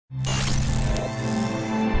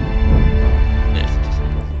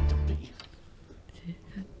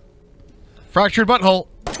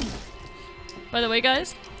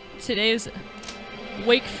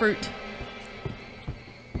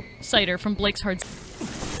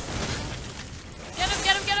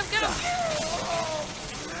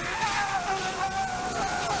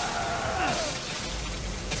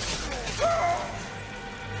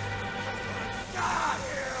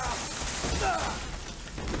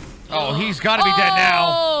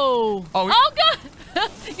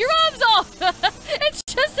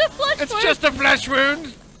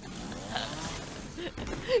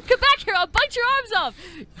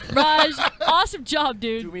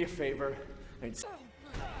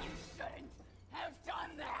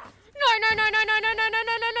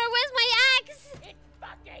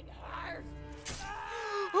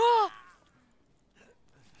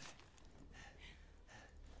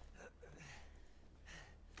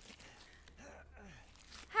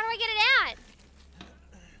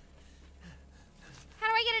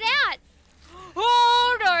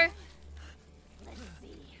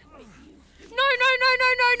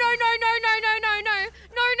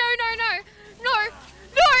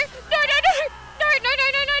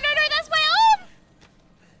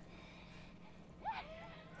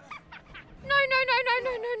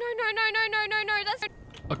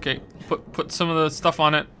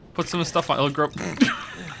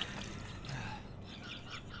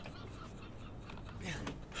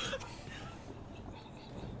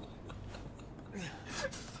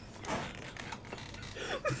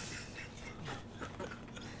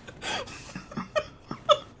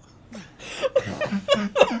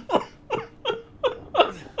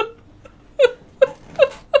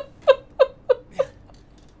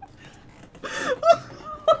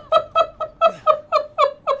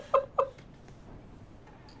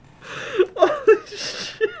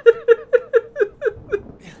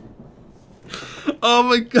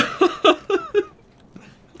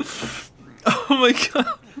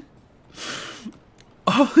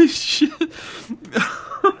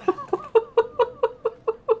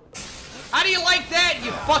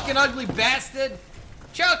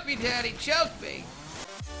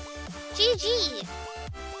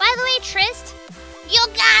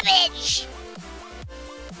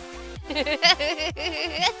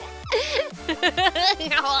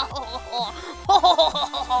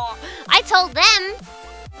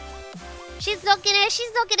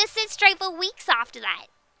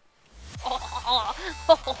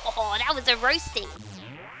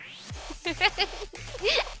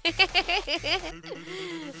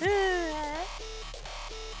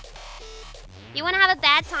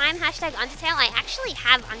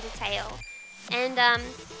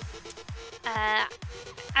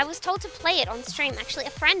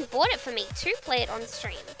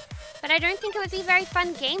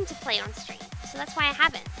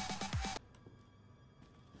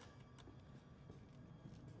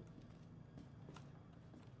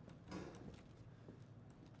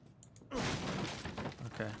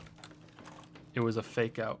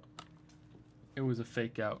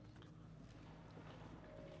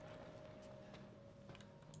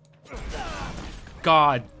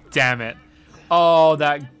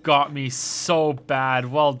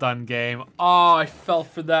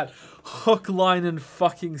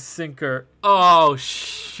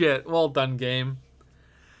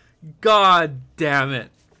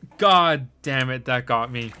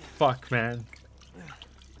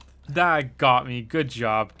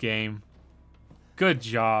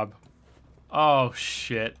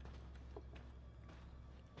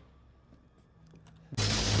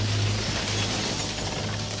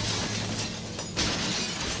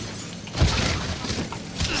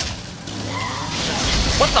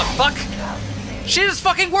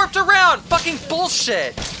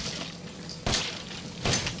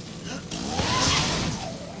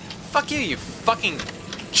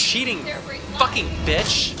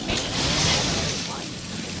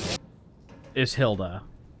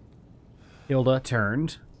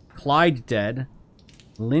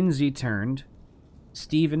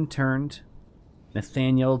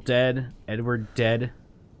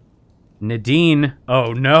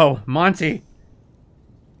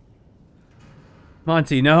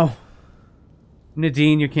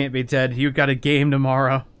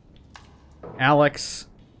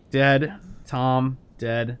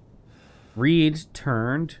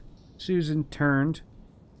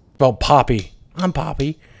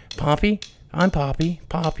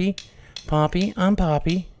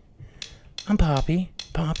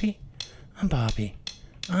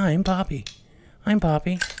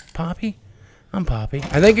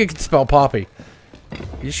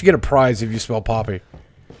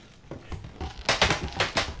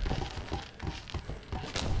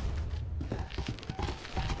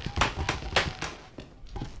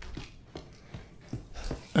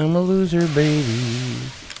I'm a loser, baby.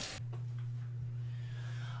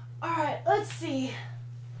 Alright, let's see.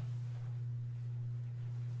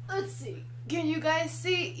 Let's see. Can you guys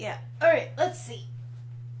see? Yeah. Alright, let's see.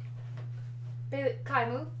 Baby, Kai,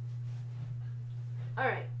 move.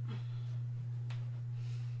 Alright.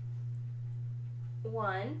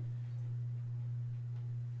 1,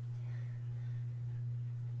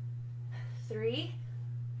 3.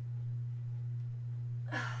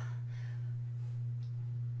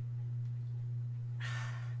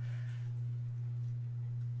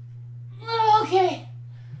 Okay.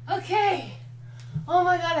 Okay. Oh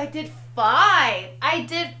my god, I did 5. I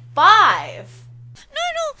did 5. No.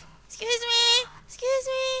 Excuse me. Excuse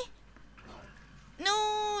me.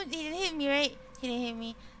 No, he didn't hit me, right? He didn't hit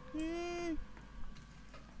me.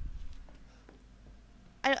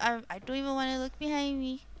 I don't even want to look behind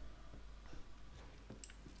me.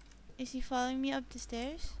 Is he following me up the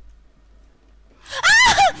stairs?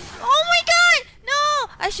 Ah! Oh my god!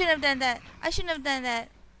 No! I shouldn't have done that. I shouldn't have done that.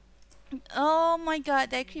 Oh my god,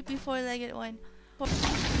 that creepy four-legged one.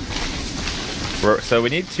 So we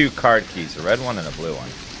need 2 card keys, a red one and a blue one.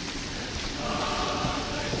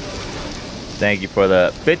 Thank you for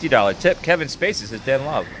the $50 tip. Kevin Spacey says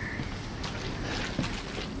danLove.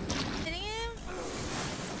 Hitting him?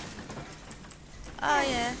 Oh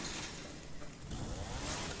yeah.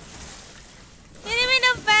 Hit him in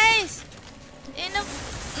the face! In the...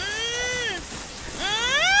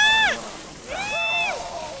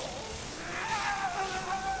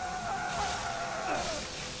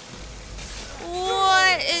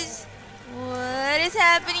 What is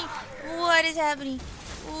happening? What is happening?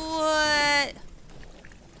 What?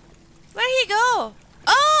 Where'd he go?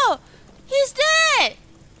 Oh! He's dead!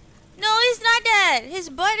 No, he's not dead. His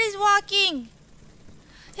butt is walking.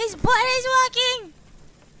 His butt is walking.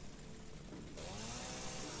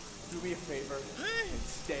 Do me a favor and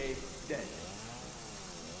stay dead.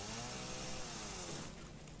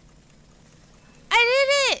 I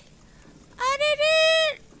did it! I did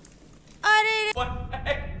it! I did it! What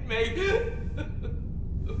heck, mate?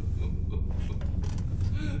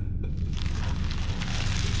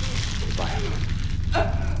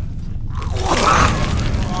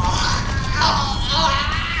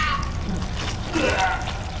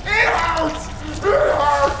 It hurts! It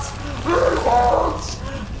hurts! It hurts!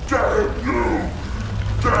 Damn you!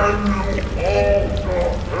 Damn you all to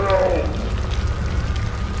hell!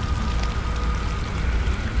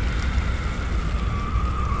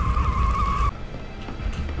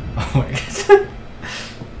 Oh my god.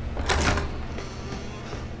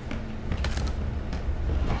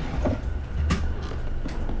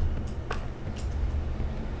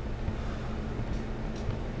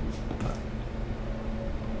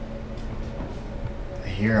 I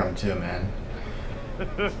hear him too, man.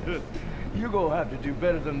 You're gonna have to do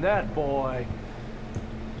better than that, boy.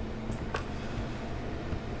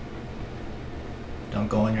 Don't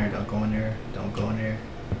go in there, don't go in there, don't go in there.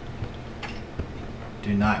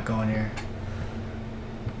 Do not go in there.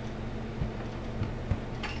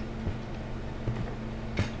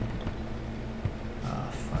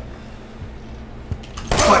 Oh, fuck.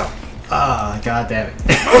 Fuck! Ah, god damn it.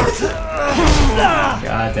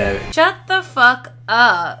 God damn it. Shut the fuck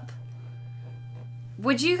up.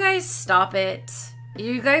 Would you guys stop it?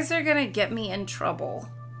 You guys are gonna get me in trouble.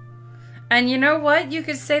 And you know what? You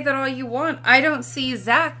could say that all you want. I don't see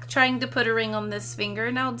Zach trying to put a ring on this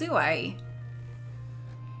finger now, do I?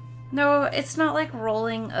 No, it's not like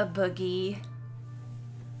rolling a boogie.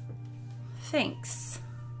 Thanks.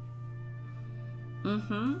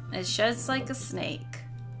 It sheds like a snake.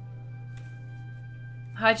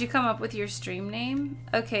 How'd you come up with your stream name?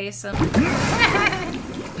 Okay, so...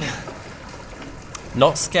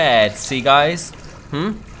 Not scared, see guys?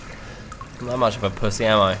 Not much of a pussy,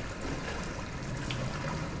 am I?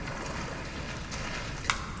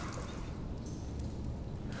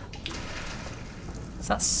 Is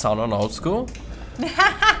that Son on Old School?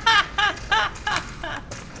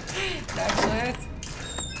 Actually,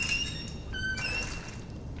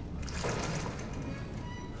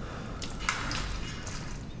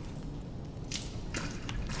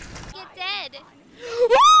 You're dead.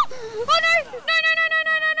 Oh no! No!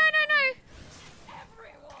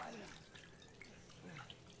 Everyone.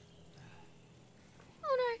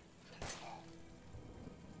 Oh no.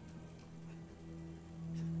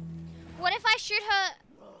 What if I shoot her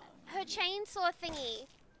chainsaw thingy?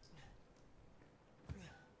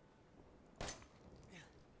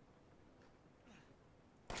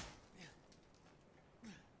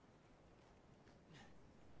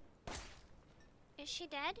 Is she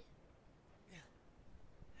dead?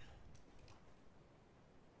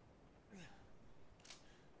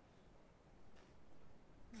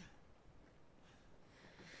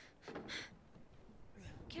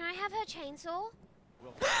 have her chainsaw?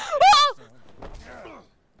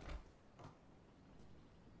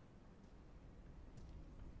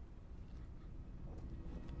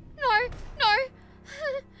 No, no.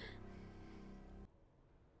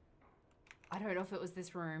 I don't know if it was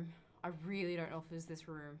this room. I really don't know if it was this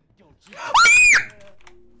room.